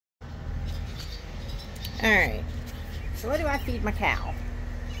Alright, so what do I feed my cow?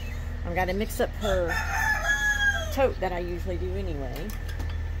 I've got to mix up her tote that I usually do anyway.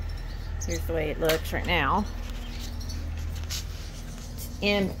 Here's the way it looks right now. It's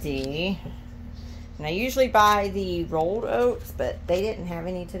empty. And I usually buy the rolled oats, but they didn't have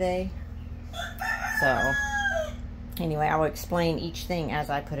any today. So, anyway, I will explain each thing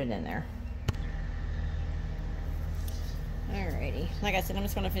as I put it in there. Alrighty. Like I said, I'm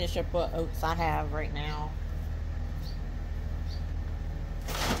just going to finish up what oats I have right now.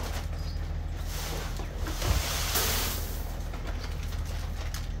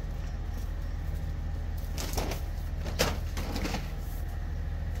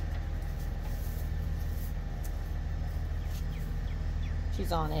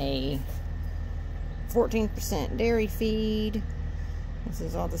 She's on a 14% dairy feed. This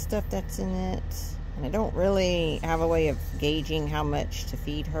is all the stuff that's in it. And I don't really have a way of gauging how much to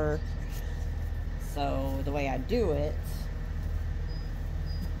feed her. So the way I do it,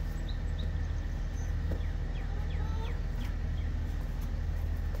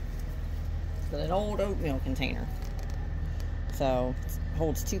 it's with an old oatmeal container. So it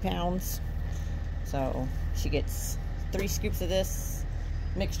holds 2 pounds. So she gets 3 scoops of this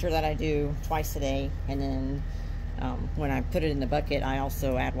mixture that I do twice a day, and then when I put it in the bucket, I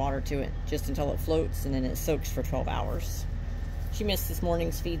also add water to it just until it floats, and then it soaks for 12 hours. She missed this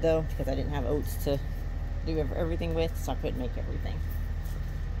morning's feed though because I didn't have oats to do everything with, so I couldn't make everything.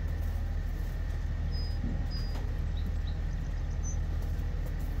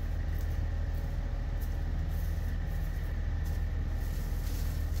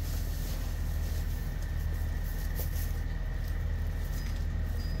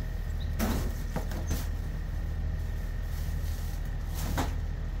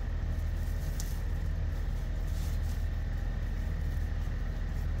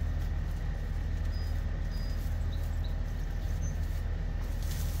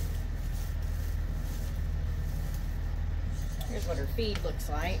 Here's what her feed looks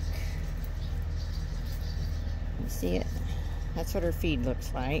like. You see it? That's what her feed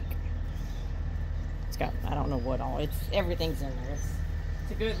looks like. It's got, I don't know what all, it's, everything's in there.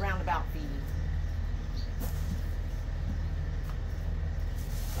 It's a good roundabout feed.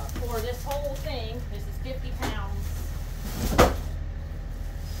 For this whole thing, this is 50 pounds.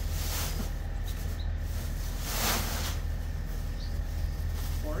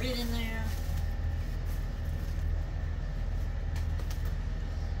 Pour it in there.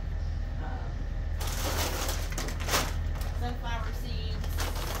 Sunflower seeds.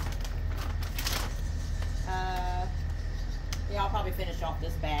 Yeah, I'll probably finish off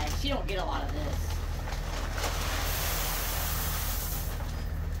this bag. She don't get a lot of this.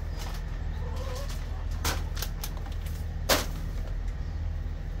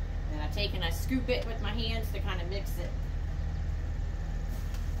 And I take and I scoop it with my hands to kind of mix it.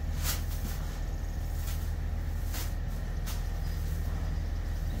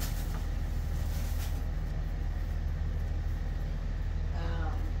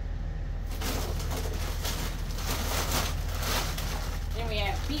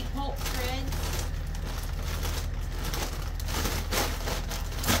 Beet Pulp Shreds.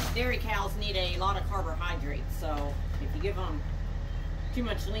 Dairy cows need a lot of carbohydrates, so if you give them too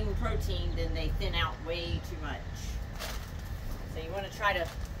much lean protein, then they thin out way too much. So you want to try to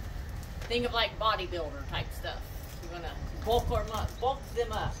think of like bodybuilder type stuff. You want to bulk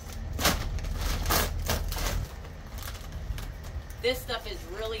them up. This stuff is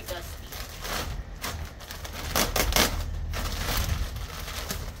really dusty.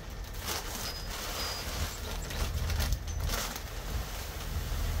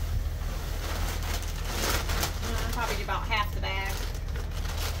 Probably about half the bag.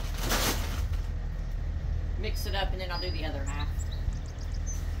 Mix it up and then I'll do the other half.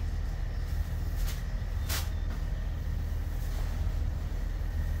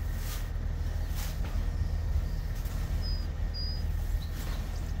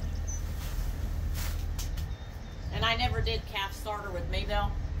 And I never did calf starter with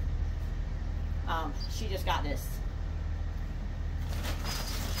Maybelle. She just got this.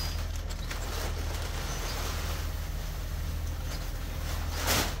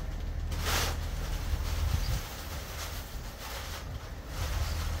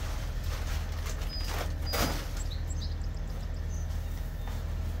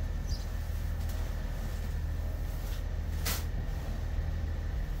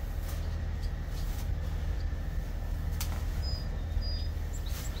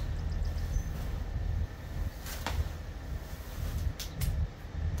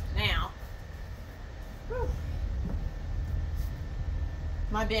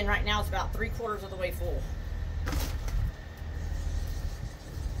 My bin right now is about 3/4 of the way full.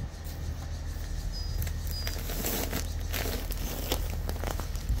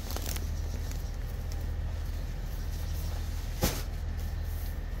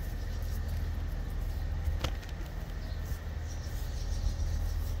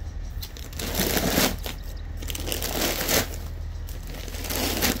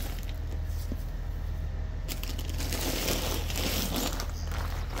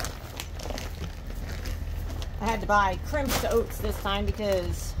 I had to buy crimped oats this time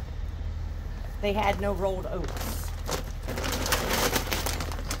because they had no rolled oats.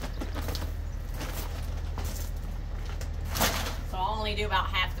 So I'll only do about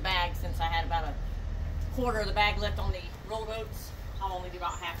half the bag since I had about 1/4 of the bag left on the rolled oats. I'll only do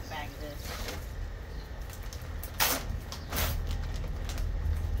about half the bag of this.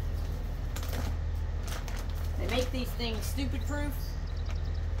 They make these things stupid proof,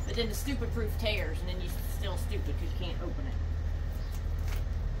 but then the stupid proof tears, and then you're still stupid because you can't open it.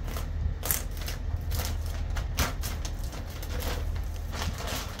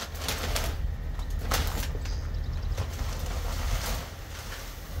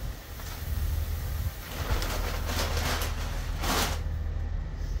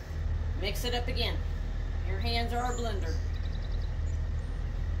 Mix it up again. Your hands are a blender.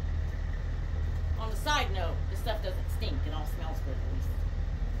 On the side note, this stuff doesn't stink. It all smells good at least.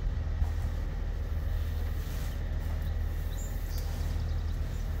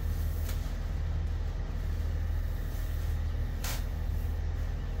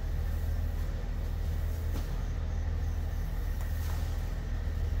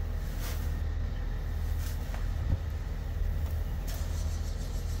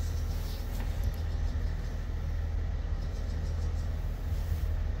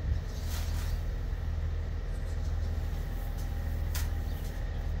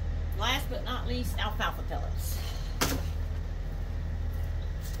 Last but not least, alfalfa pellets.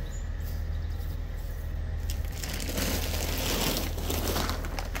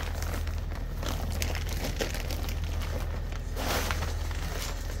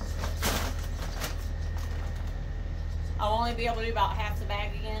 I'll only be able to do about half the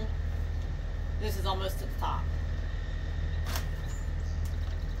bag again. This is almost to the top.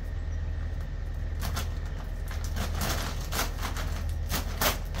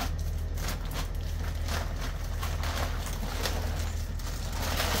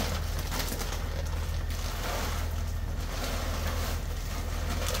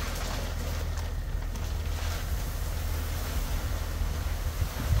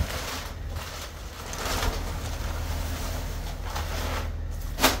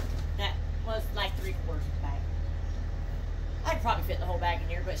 Like 3/4 of the bag. I could probably fit the whole bag in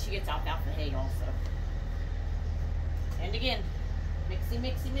here, but she gets alfalfa hay also. And again, mixy,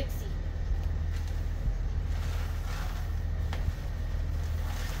 mixy, mixy.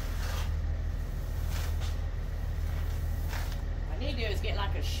 What I need to do is get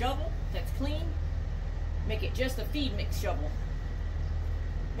like a shovel that's clean, make it just a feed mix shovel.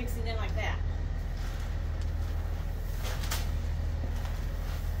 Mix it in like that.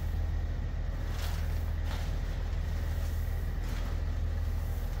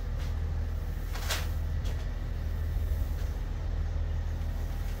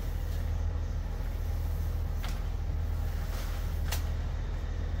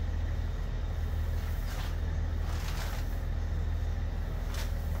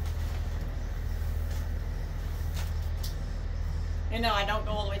 And no, I don't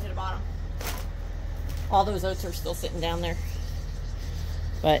go all the way to the bottom. All those oats are still sitting down there.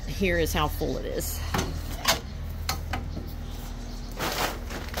 But here is how full it is.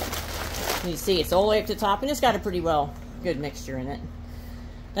 You see it's all the way up to the top, and it's got a pretty good mixture in it.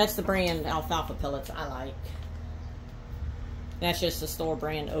 That's the brand Alfalfa Pellets I like. That's just the store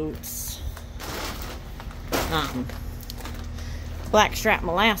brand Oats. Blackstrap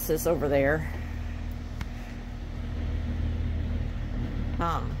molasses over there.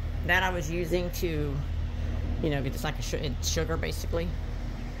 That I was using to, get this like it's sugar basically.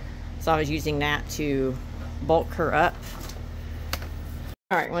 So I was using that to bulk her up.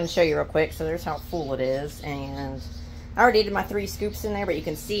 Alright, I want to show you real quick. So there's how full it is. And I already did my 3 scoops in there, but you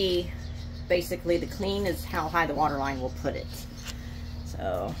can see basically the clean is how high the water line will put it.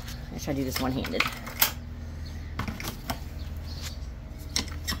 So I try to do this one-handed.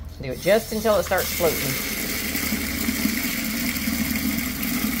 Do it just until it starts floating.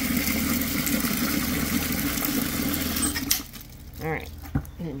 Alright,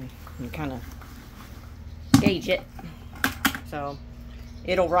 and you kind of gauge it. So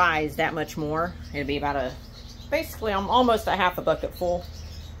it'll rise that much more. It'll be about basically I'm almost a half a bucket full.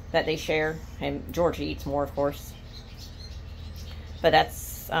 that they share, and Georgia eats more, of course. But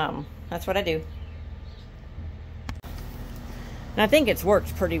that's what I do. And I think it's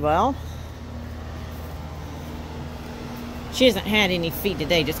worked pretty well. She hasn't had any feed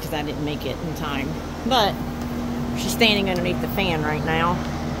today just because I didn't make it in time. But she's standing underneath the fan right now.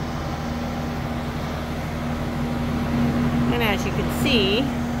 And as you can see,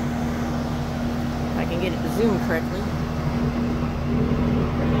 if I can get it to zoom correctly,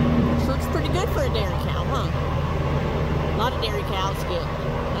 this looks pretty good for a dairy cow, huh? A lot of dairy cows get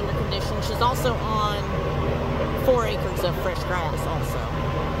under conditioned. She's also on 4 acres of fresh grass also,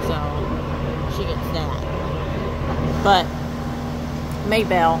 so she gets that. But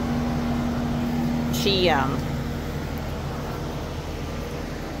Maybelle,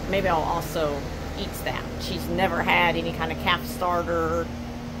 Maybelle also eats that. She's never had any kind of calf starter,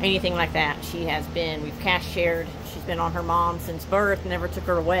 anything like that. She has been, we've cash shared. She's been on her mom since birth, never took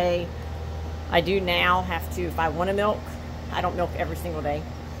her away. I do now have to, if I want to milk, I don't milk every single day.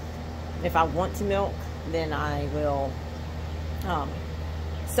 If I want to milk, then I will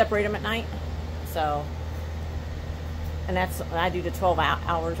separate them at night. So, and that's, I do the 12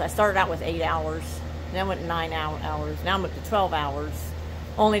 hours. I started out with 8 hours, then went 9 hours. Now I'm up to 12 hours,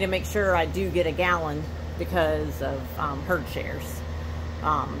 only to make sure I do get a gallon because of herd shares.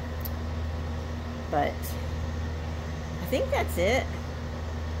 But I think that's it.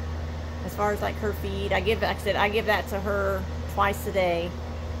 As far as like her feed, like I said, I give that to her twice a day.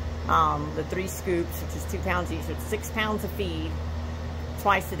 The 3 scoops, which is 2 pounds each, so it's 6 pounds of feed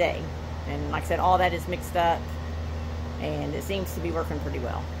twice a day. And like I said, all that is mixed up, and it seems to be working pretty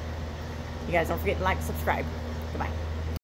well. You guys don't forget to like and subscribe. Goodbye.